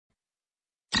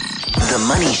The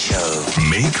Money Show.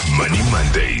 Make Money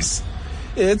Mondays.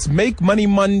 It's Make Money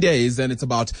Mondays, and it's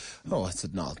about, what's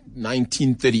it now,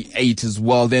 1938 as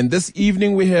well. Then this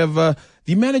evening we have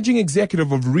the Managing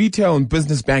Executive of Retail and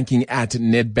Business Banking at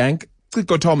Nedbank,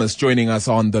 Ciko Thomas, joining us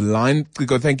on the line.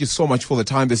 Ciko, thank you so much for the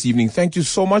time this evening. Thank you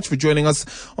so much for joining us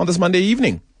on this Monday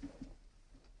evening.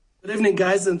 Good evening,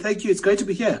 guys, and thank you. It's great to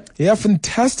be here. Yeah,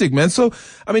 fantastic, man. So,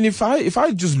 I mean, if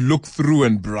I just look through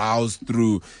and browse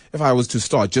through, if I was to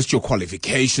start just your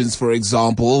qualifications, for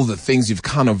example, all the things you've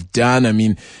kind of done, I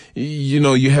mean,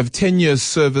 you have 10 years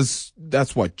service.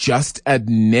 That's what, just at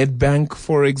Nedbank,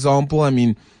 for example. I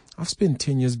mean, I've spent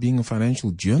 10 years being a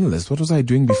financial journalist. What was I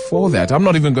doing before that? I'm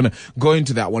not even going to go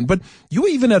into that one. But you were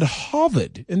even at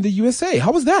Harvard in the USA.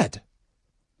 How was that?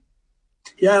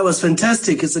 Yeah, it was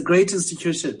fantastic. It's a great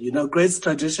institution, great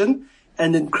tradition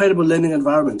and incredible learning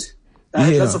environment. I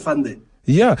had lots of fun there.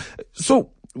 Yeah.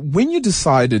 So when you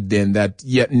decided then that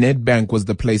Nedbank was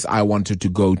the place I wanted to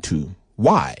go to,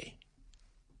 why?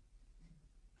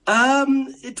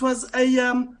 It was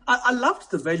I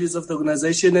loved the values of the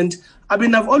organization. And I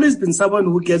mean, I've always been someone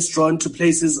who gets drawn to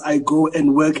places I go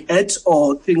and work at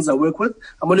or things I work with.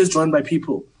 I'm always drawn by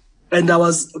people. And I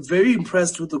was very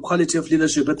impressed with the quality of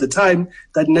leadership at the time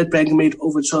that Nedbank made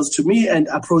overtures to me and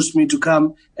approached me to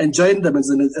come and join them as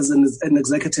an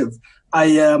executive.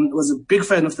 I was a big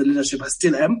fan of the leadership. I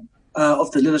still am,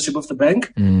 of the leadership of the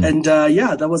bank. And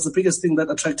that was the biggest thing that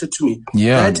attracted to me.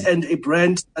 Yeah. That and a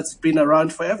brand that's been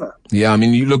around forever. Yeah, I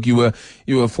mean, you were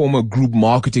a former group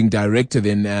marketing director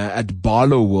then at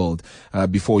Barlow World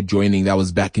before joining. That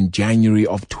was back in January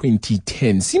of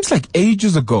 2010. Seems like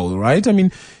ages ago, right? I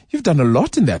mean, you've done a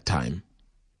lot in that time.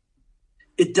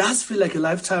 It does feel like a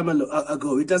lifetime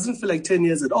ago. It doesn't feel like 10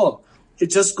 years at all. It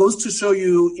just goes to show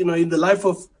you, in the life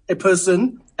of a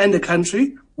person and a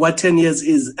country, what 10 years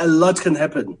is. A lot can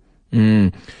happen.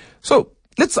 So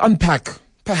let's unpack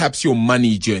perhaps your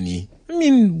money journey. I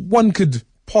mean, one could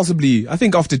possibly, I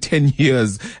think after 10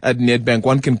 years at Nedbank,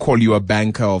 one can call you a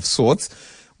banker of sorts.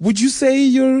 Would you say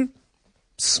you're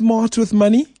smart with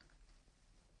money?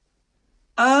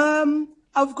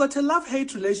 I've got a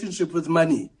love-hate relationship with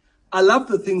money. I love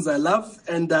the things I love,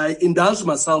 and I indulge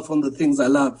myself on the things I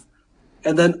love.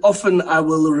 And then often I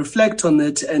will reflect on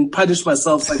it and punish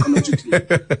myself psychologically.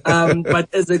 But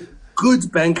as a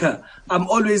good banker, I'm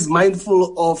always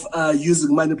mindful of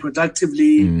using money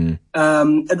productively.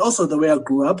 And also the way I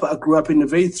grew up in a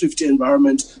very thrifty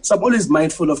environment. So I'm always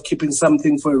mindful of keeping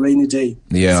something for a rainy day.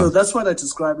 Yeah. So that's what I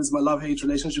describe as my love-hate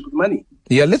relationship with money.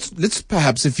 Yeah, let's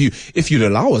perhaps, if you'd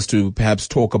allow us to perhaps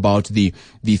talk about the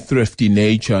thrifty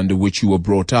nature under which you were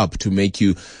brought up to make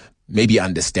you maybe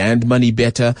understand money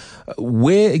better.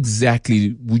 Where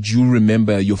exactly would you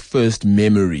remember your first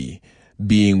memory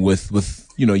being with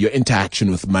your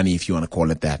interaction with money, if you want to call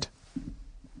it that?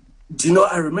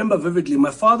 I remember vividly.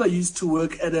 My father used to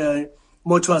work at a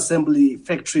motor assembly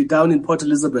factory down in Port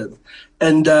Elizabeth.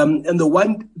 And the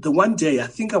one day, I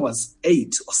think I was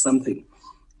 8 or something,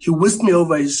 he whisked me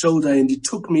over his shoulder and he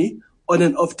took me on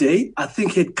an off day. I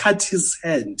think he'd cut his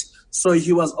hand. So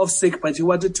he was off sick, but he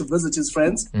wanted to visit his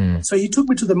friends. So he took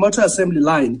me to the motor assembly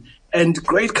line, and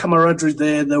great camaraderie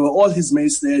there. There were all his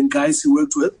mates there and guys he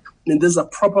worked with. And these are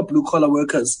proper blue-collar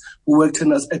workers who worked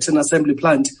at an assembly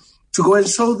plant, to go and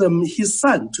show them his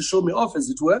son, to show me off, as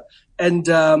it were. And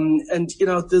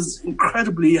this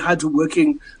incredibly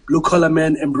hard-working blue-collar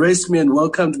man embraced me and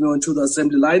welcomed me onto the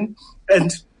assembly line.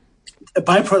 And a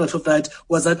byproduct of that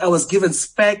was that I was given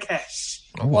spare cash.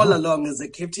 Oh, wow. All along as a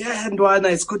gift. Yeah,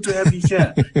 Ndwana, it's good to have you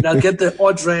here. And I'll get the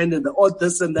odd rand and the odd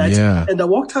this and that. Yeah. And I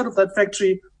walked out of that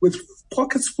factory with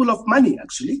pockets full of money,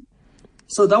 actually.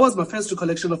 So that was my first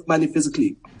recollection of money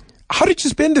physically. How did you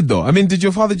spend it, though? I mean, did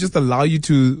your father just allow you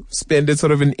to spend it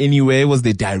sort of in any way? Was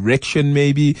there direction,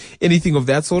 maybe? Anything of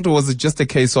that sort? Or was it just a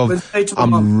case of,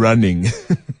 I'm running?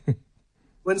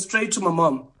 Went straight to my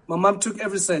mom. My mom took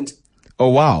every cent. Oh,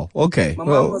 wow. Okay. My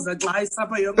mom was like, so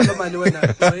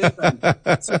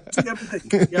it took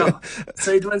everything. Yeah.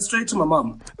 So it went straight to my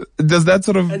mom. Does that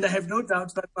sort of... And I have no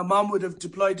doubt that my mom would have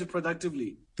deployed it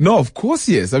productively. No, of course,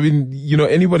 yes. I mean,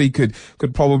 anybody could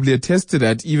probably attest to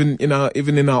that, even in our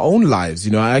own lives.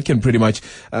 I can pretty much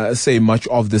say much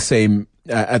of the same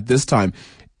at this time.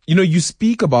 You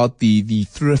speak about the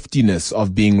thriftiness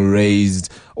of being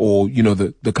raised, or,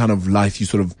 the kind of life you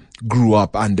sort of grew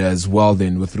up under as well,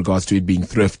 then, with regards to it being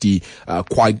thrifty,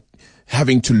 quite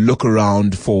having to look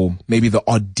around for maybe the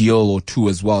odd deal or two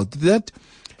as well. Did that,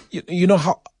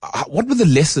 what were the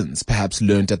lessons perhaps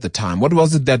learned at the time? What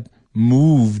was it that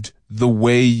moved the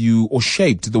way or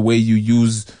shaped the way you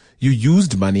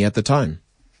used money at the time?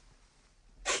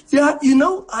 Yeah,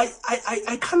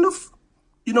 I kind of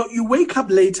you wake up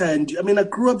later, and I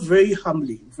grew up very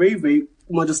humbly, very, very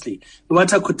modestly,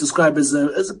 what I could describe as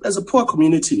a poor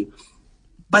community.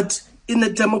 But in a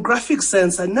demographic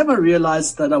sense, I never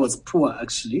realized that I was poor,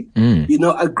 actually.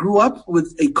 I grew up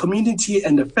with a community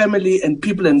and a family and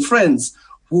people and friends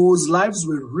whose lives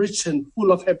were rich and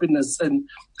full of happiness and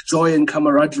joy and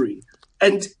camaraderie.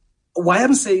 And why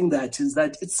I'm saying that is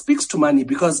that it speaks to money,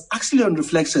 because actually on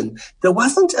reflection, there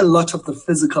wasn't a lot of the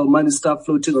physical money stuff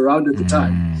floating around at the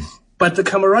time. But the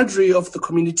camaraderie of the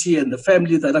community and the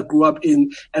family that I grew up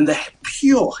in and the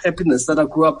pure happiness that I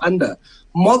grew up under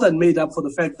more than made up for the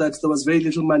fact that there was very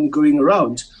little money going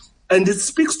around. And it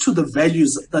speaks to the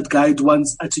values that guide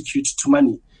one's attitude to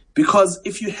money. Because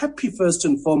if you're happy first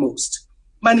and foremost,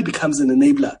 money becomes an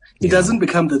enabler. It doesn't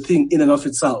become the thing in and of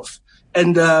itself.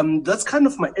 And that's kind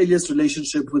of my earliest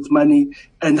relationship with money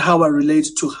and how I relate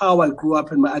to how I grew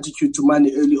up and my attitude to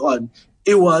money early on.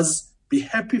 It was be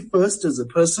happy first as a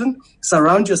person,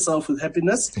 surround yourself with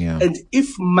happiness. And if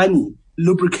money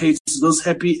lubricates those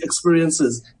happy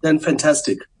experiences, then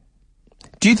fantastic.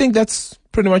 Do you think that's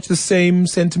pretty much the same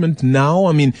sentiment now?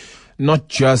 I mean, not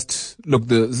just, look,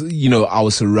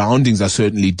 our surroundings are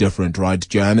certainly different, right?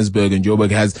 Johannesburg and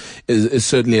Joburg is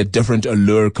certainly a different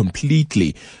allure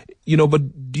completely.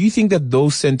 But do you think that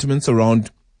those sentiments around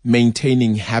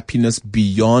maintaining happiness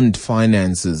beyond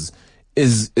finances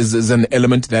is an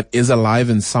element that is alive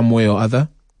in some way or other?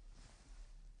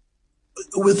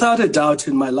 Without a doubt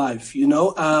in my life,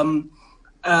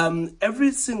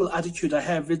 every single attitude I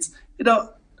have, it's,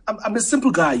 I'm a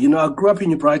simple guy. I grew up in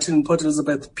New Brighton and Port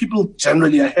Elizabeth. People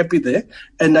generally are happy there.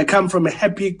 And I come from a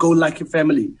happy-go-lucky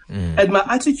family. And my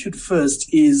attitude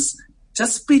first is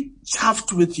just be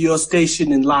chuffed with your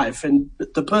station in life and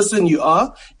the person you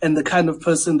are and the kind of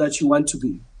person that you want to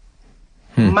be.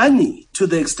 Money, to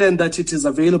the extent that it is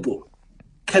available,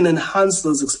 can enhance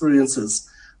those experiences.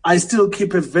 I still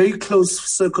keep a very close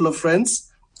circle of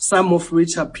friends, some of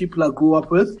which are people I grew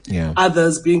up with,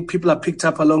 others being people I picked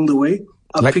up along the way.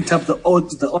 I picked up the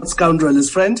odd scoundrel as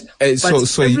friend.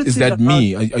 So is that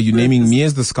me? Are you naming me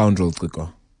as the scoundrel,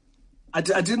 Tiko? I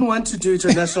didn't want to do it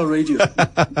on national radio.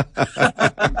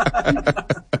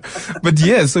 But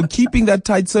so keeping that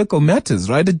tight circle matters,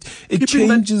 right? It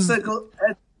changes. That circle,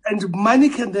 and money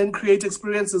can then create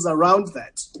experiences around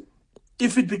that.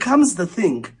 If it becomes the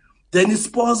thing, then it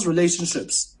spoils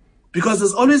relationships. Because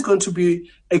there's always going to be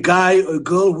a guy or a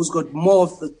girl who's got more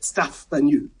of the stuff than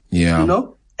you.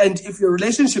 And if your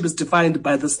relationship is defined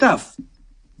by the stuff,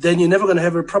 then you're never going to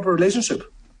have a proper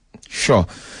relationship. Sure.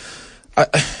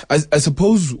 I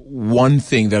suppose one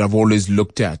thing that I've always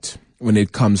looked at when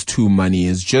it comes to money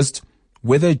is just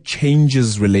whether it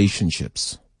changes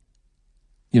relationships,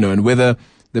 and whether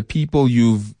the people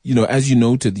as you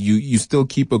noted, you still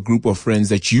keep a group of friends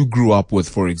that you grew up with,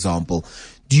 for example.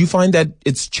 Do you find that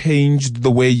it's changed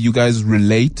the way you guys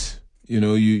relate?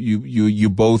 You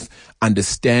both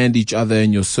understand each other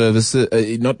and your services,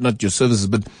 not your services,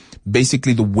 but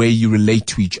basically the way you relate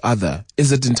to each other.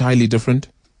 Is it entirely different?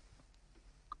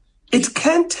 It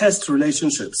can test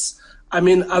relationships.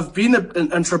 I've been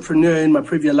an entrepreneur in my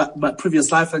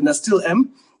previous life, and I still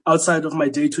am outside of my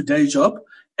day-to-day job.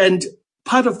 And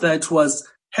part of that was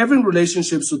having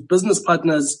relationships with business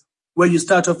partners where you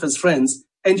start off as friends,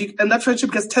 and that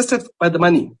friendship gets tested by the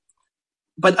money.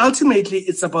 But ultimately,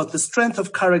 it's about the strength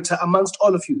of character amongst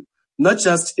all of you, not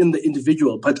just in the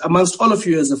individual, but amongst all of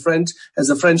you as a friend, as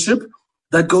a friendship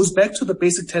that goes back to the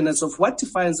basic tenets of what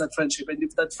defines that friendship. And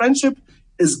if that friendship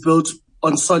is built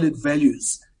on solid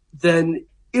values, then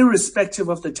irrespective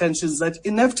of the tensions that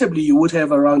inevitably you would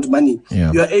have around money,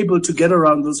 you're able to get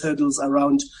around those hurdles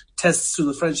around tests to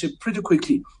the friendship pretty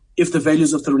quickly if the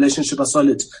values of the relationship are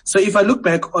solid. So if I look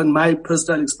back on my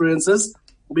personal experiences,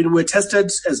 we're tested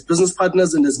as business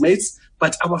partners and as mates,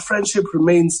 but our friendship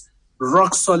remains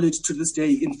rock solid to this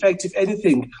day. In fact, if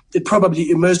anything, it probably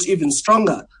emerged even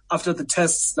stronger after the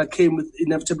tests that came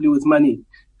inevitably with money.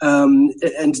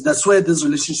 And that's where these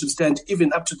relationships stand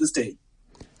even up to this day.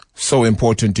 So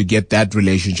important to get that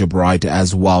relationship right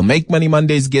as well. Make Money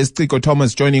Mondays guest Tiko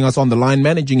Thomas joining us on the line,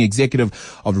 Managing Executive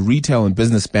of Retail and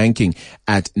Business Banking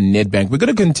at Nedbank. We're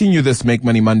going to continue this Make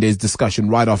Money Mondays discussion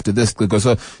right after this, Tiko.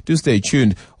 So do stay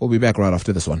tuned. We'll be back right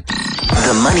after this one.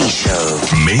 The Money Show.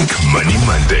 Make Money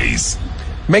Mondays.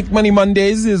 Make Money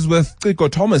Mondays is with Tiko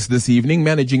Thomas this evening,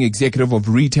 Managing Executive of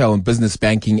Retail and Business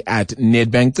Banking at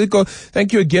Nedbank. Tiko,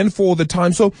 thank you again for the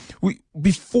time. So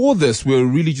before this, we were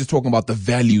really just talking about the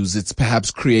values it's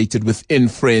perhaps created within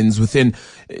friends, within,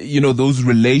 those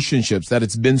relationships, that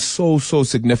it's been so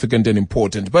significant and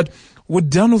important. But we're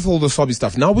done with all the sobby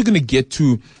stuff. Now we're going to get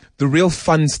to the real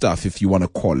fun stuff, if you want to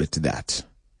call it that.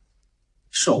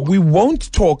 Sure. We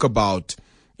won't talk about,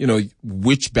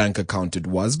 which bank account it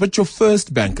was, but your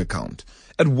first bank account.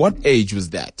 At what age was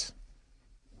that?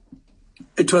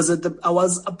 It was I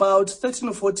was about 13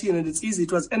 or 14, and it's easy.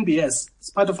 It was NBS. It's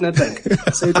part of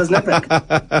Nedbank. So it was Nedbank.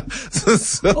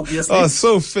 Obviously. Oh,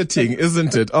 so fitting,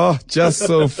 isn't it? Oh, just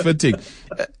so fitting.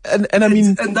 And I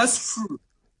mean... And that's true.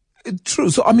 True.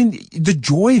 So, I mean, the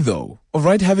joy, though, of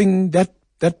having that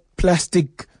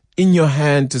plastic in your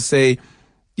hand to say,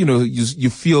 you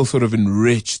feel sort of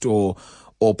enriched or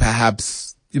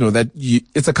perhaps, that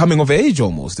it's a coming of age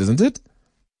almost, isn't it?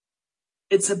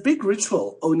 It's a big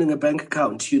ritual, owning a bank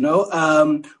account,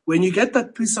 when you get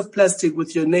that piece of plastic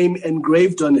with your name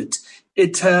engraved on it,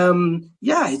 it's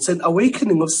an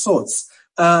awakening of sorts.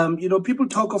 People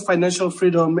talk of financial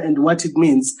freedom and what it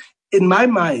means. In my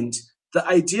mind, the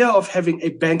idea of having a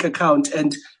bank account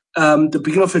and the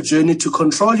beginning of a journey to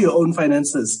control your own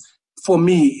finances, for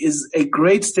me, is a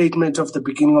great statement of the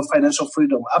beginning of financial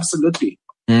freedom. Absolutely.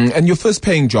 And your first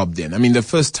paying job then? I mean, the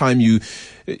first time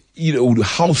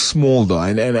how small though?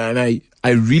 And I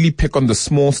really pick on the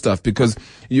small stuff because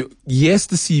yes,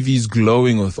 the CV is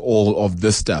glowing with all of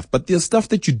this stuff, but there's stuff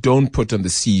that you don't put on the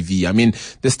CV. I mean,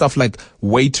 there's stuff like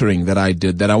waitering that I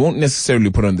did that I won't necessarily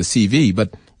put on the CV,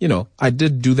 but I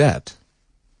did do that.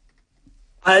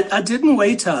 I didn't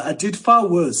waiter. I did far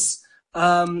worse.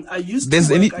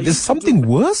 There's something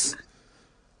worse?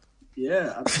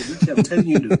 Yeah, absolutely. I'm telling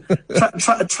you.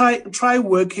 Try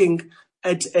working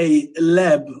at a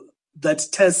lab that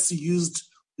tests used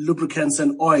lubricants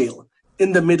and oil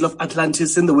in the middle of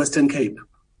Atlantis in the Western Cape.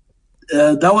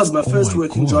 That was my first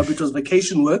working job. It was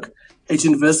vacation work at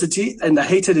university, and I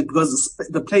hated it because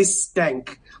the place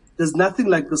stank. There's nothing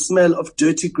like the smell of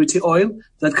dirty, gritty oil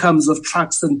that comes off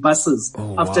trucks and buses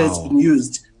after it's been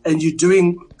used. And you're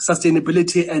doing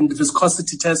sustainability and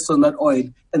viscosity tests on that oil.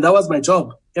 And that was my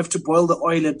job. You have to boil the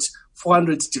oil at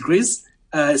 400 degrees.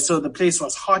 So the place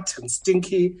was hot and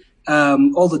stinky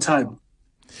all the time.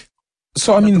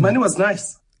 So, I mean, the money was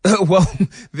nice. Well,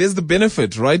 there's the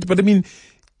benefit, right? But I mean,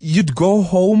 you'd go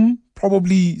home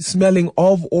probably smelling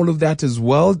of all of that as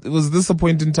well. Was this a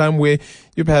point in time where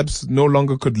you perhaps no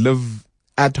longer could live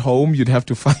at home? You'd have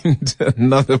to find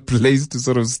another place to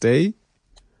sort of stay?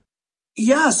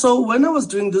 Yeah, so when I was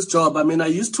doing this job, I mean, I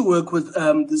used to work with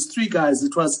these three guys.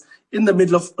 It was in the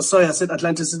middle of, I said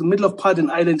Atlantis, in the middle of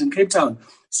Pardon Island in Cape Town.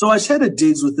 So I shared a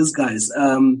digs with these guys,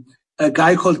 a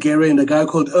guy called Gary and a guy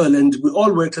called Earl, and we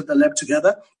all worked at the lab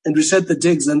together, and we shared the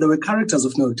digs, and there were characters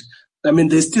of note. I mean,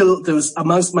 there was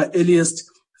amongst my earliest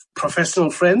professional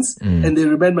friends, and they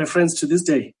remain my friends to this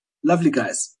day. Lovely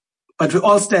guys. But we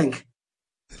all stank.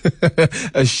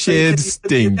 A shared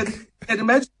stink. You can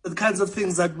imagine the kinds of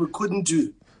things that we couldn't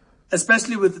do,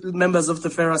 especially with members of the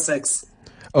fairer sex.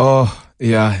 Oh,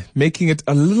 yeah. Making it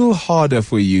a little harder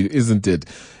for you, isn't it?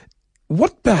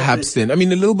 What perhaps then, I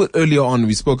mean, a little bit earlier on,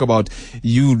 we spoke about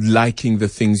you liking the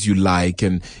things you like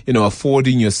and,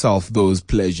 affording yourself those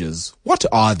pleasures. What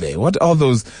are they? What are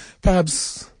those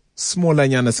perhaps smaller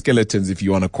nyana skeletons, if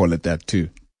you want to call it that too?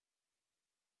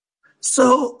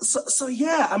 So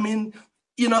yeah, I mean,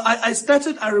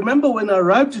 I remember when I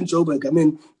arrived in Joburg, I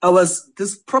mean, I was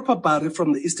this proper Barry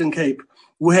from the Eastern Cape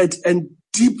who had a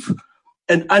deep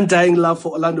and undying love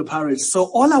for Orlando Pirates.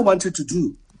 So all I wanted to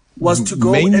do was to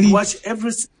go and watch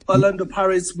every Orlando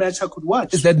Pirates match I could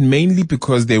watch. Is that mainly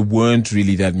because there weren't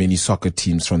really that many soccer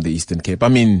teams from the Eastern Cape? I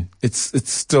mean, it's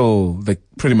still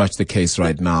pretty much the case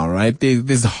right now, right?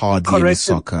 There's hardly any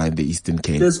soccer in the Eastern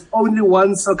Cape. There's only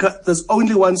one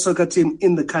soccer team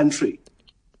in the country.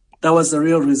 That was the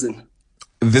real reason.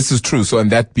 This is true. So,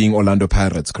 and that being Orlando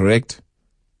Pirates, correct?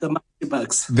 The Mighty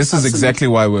Bucks. This is exactly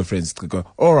why we're friends.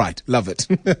 All right, love it.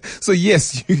 So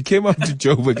yes, you came out to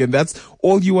Joburg, and that's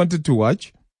all you wanted to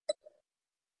watch.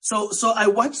 So I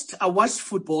watched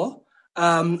football.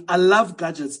 I love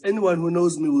gadgets. Anyone who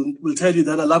knows me will tell you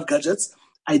that I love gadgets.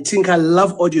 I think I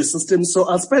love audio systems. So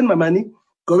I'll spend my money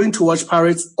going to watch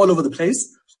Pirates all over the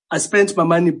place. I spent my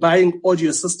money buying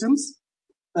audio systems.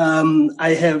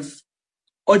 I have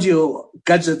audio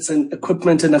gadgets and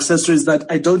equipment and accessories that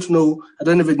I don't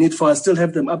have a need for. I still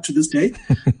have them up to this day.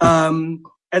 And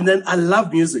then I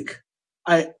love music.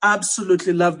 I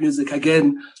absolutely love music.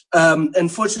 Again,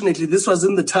 unfortunately, this was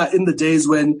in the days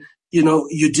when,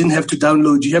 you didn't have to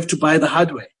download. You have to buy the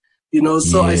hardware, So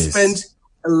yes. I spent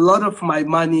a lot of my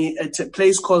money at a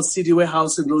place called CD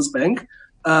Warehouse in Rosebank.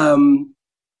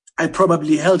 I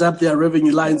probably held up their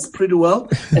revenue lines pretty well,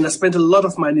 and I spent a lot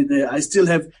of money there. I still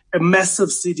have a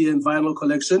massive CD and vinyl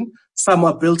collection. Some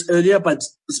were built earlier, but,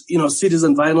 CDs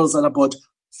and vinyls that I bought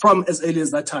from as early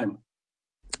as that time.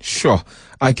 Sure.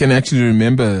 I can actually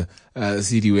remember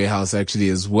CD Warehouse actually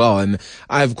as well. And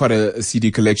I have quite a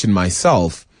CD collection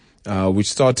myself, which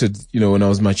started, when I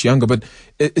was much younger. But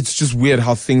it's just weird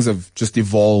how things have just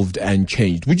evolved and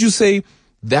changed. Would you say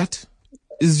that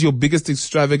is your biggest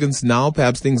extravagance now?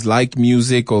 Perhaps things like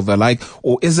music or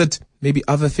or is it maybe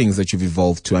other things that you've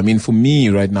evolved to? I mean, for me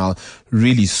right now,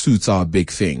 really suits are a big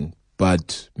thing.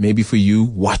 But maybe for you,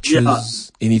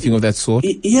 watches, anything of that sort?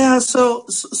 Yeah. So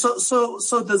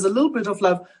there's a little bit of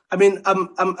life. I mean,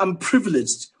 I'm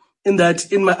privileged in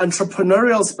that in my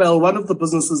entrepreneurial spell, one of the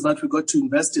businesses that we got to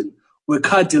invest in were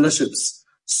car dealerships.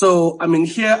 So, I mean,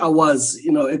 here I was,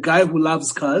 a guy who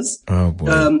loves cars,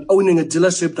 owning a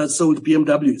dealership that sold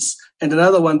BMWs and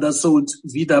another one that sold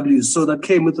VWs. So that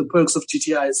came with the perks of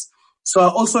GTIs. So I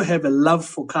also have a love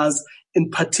for cars, in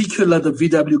particular the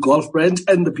VW Golf brand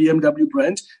and the BMW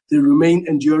brand. They remain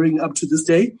enduring up to this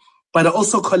day. But I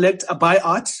also I buy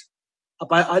art.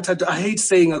 I hate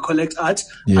saying I collect art.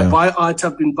 Yeah. I buy art.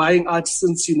 I've been buying art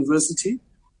since university.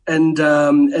 And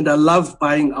I love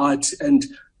buying art. And,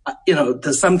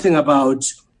 there's something about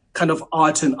kind of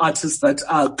art and artists that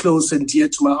are close and dear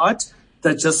to my heart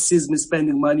that just sees me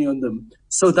spending money on them.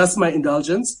 So that's my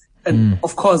indulgence. And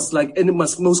of course, like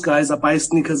most guys, I buy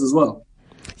sneakers as well.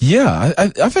 Yeah,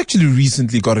 I've actually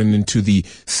recently gotten into the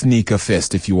sneaker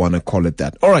fest, if you want to call it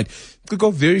that. All right,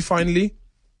 Grieco, very finally,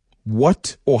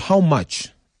 what or how much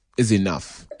is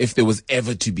enough if there was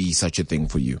ever to be such a thing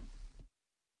for you?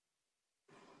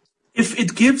 If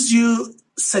it gives you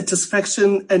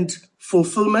satisfaction and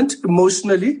fulfillment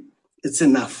emotionally, it's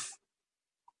enough.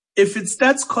 If it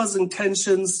starts causing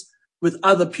tensions with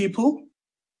other people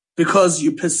because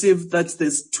you perceive that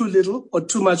there's too little or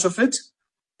too much of it,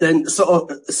 then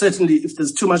certainly if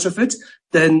there's too much of it,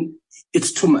 then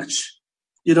it's too much,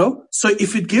 So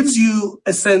if it gives you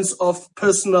a sense of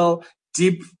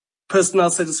deep personal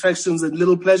satisfactions and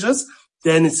little pleasures,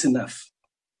 then it's enough.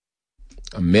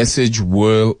 A message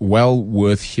well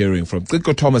worth hearing from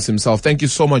Grieco Thomas himself. Thank you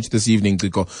so much this evening,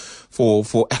 Grieco,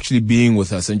 for actually being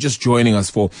with us and just joining us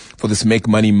for this Make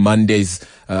Money Mondays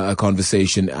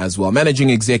conversation as well. Managing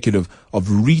Executive of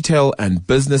Retail and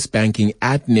Business Banking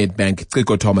at Nedbank,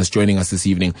 Grieco Thomas, joining us this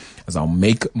evening as our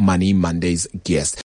Make Money Mondays guest.